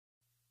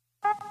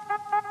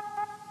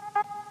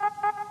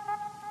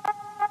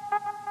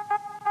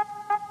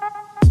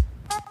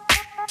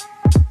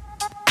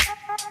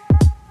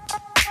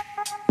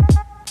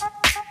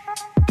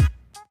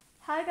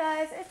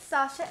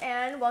Sasha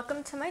Anne.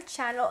 Welcome to my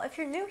channel. If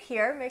you're new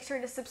here, make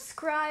sure to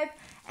subscribe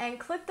and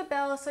click the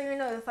bell so you're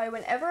notified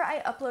whenever I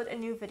upload a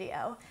new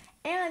video.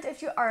 And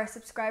if you are a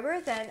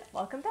subscriber, then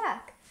welcome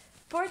back.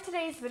 For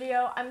today's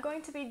video, I'm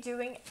going to be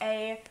doing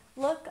a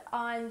look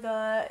on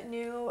the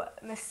new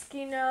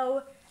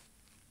MOSCHINO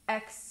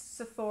x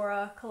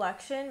Sephora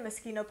collection.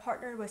 MOSCHINO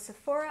partnered with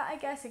Sephora, I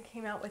guess, and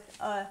came out with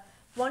a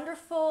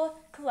wonderful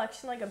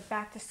collection, like a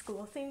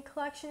back-to-school themed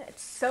collection.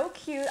 It's so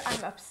cute.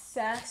 I'm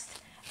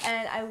obsessed.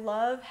 And I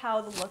love how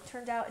the look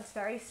turned out. It's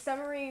very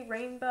summery,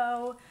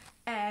 rainbow,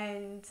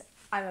 and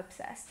I'm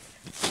obsessed.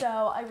 So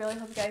I really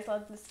hope you guys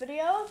loved this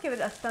video. Give it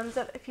a thumbs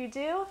up if you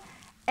do,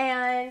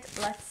 and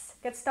let's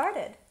get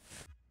started.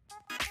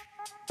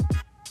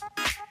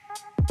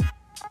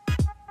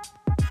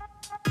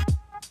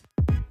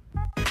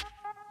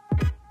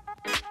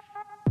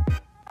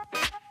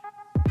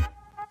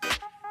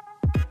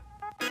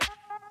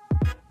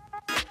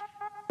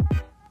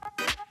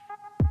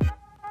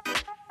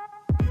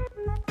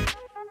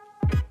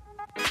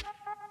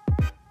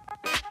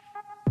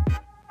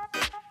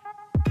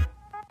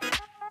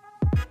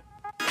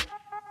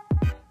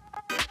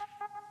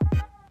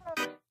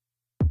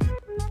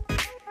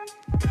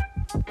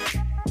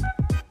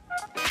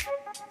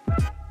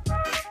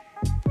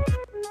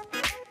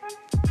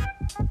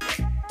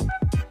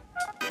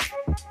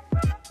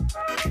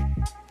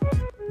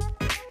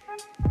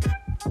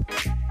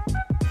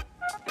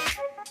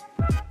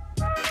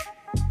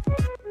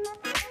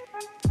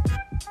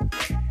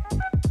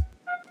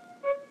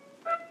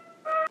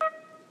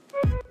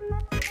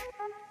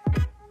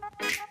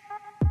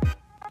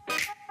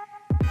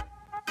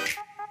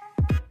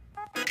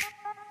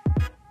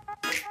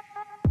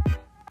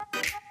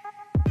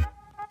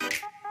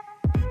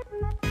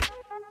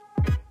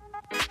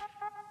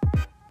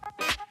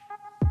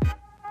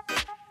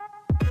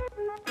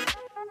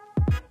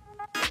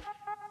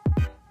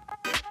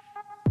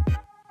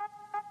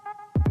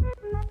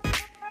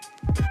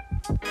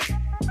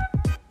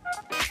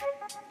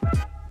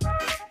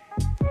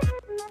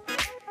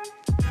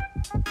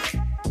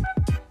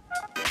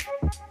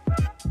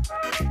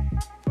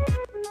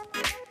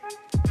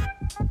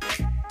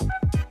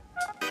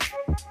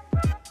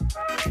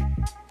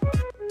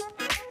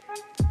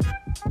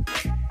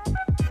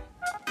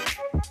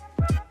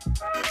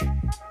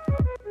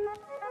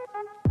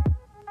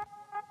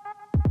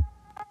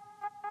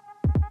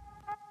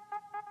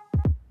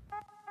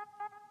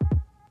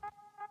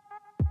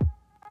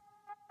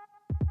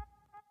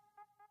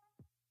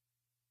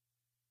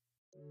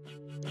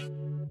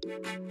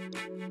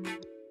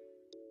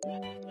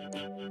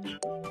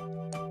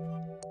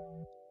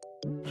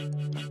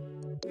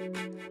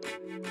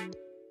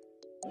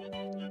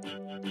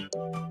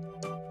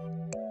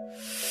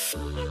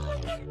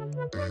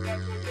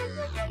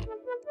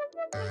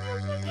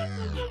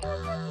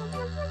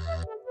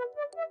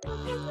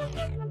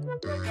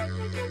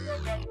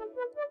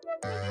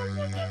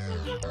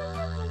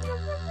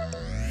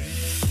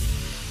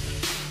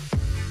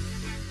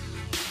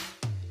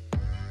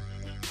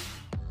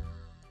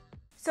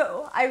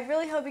 So I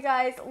really hope you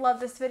guys love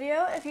this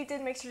video. If you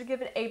did, make sure to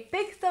give it a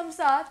big thumbs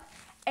up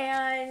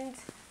and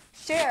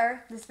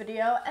share this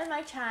video and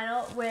my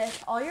channel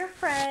with all your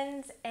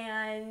friends.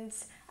 And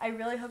I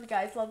really hope you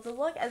guys love the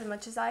look as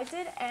much as I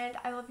did. And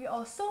I love you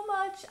all so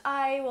much.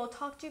 I will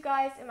talk to you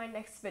guys in my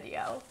next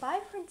video. Bye,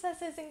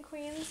 princesses and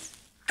queens.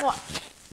 Mwah.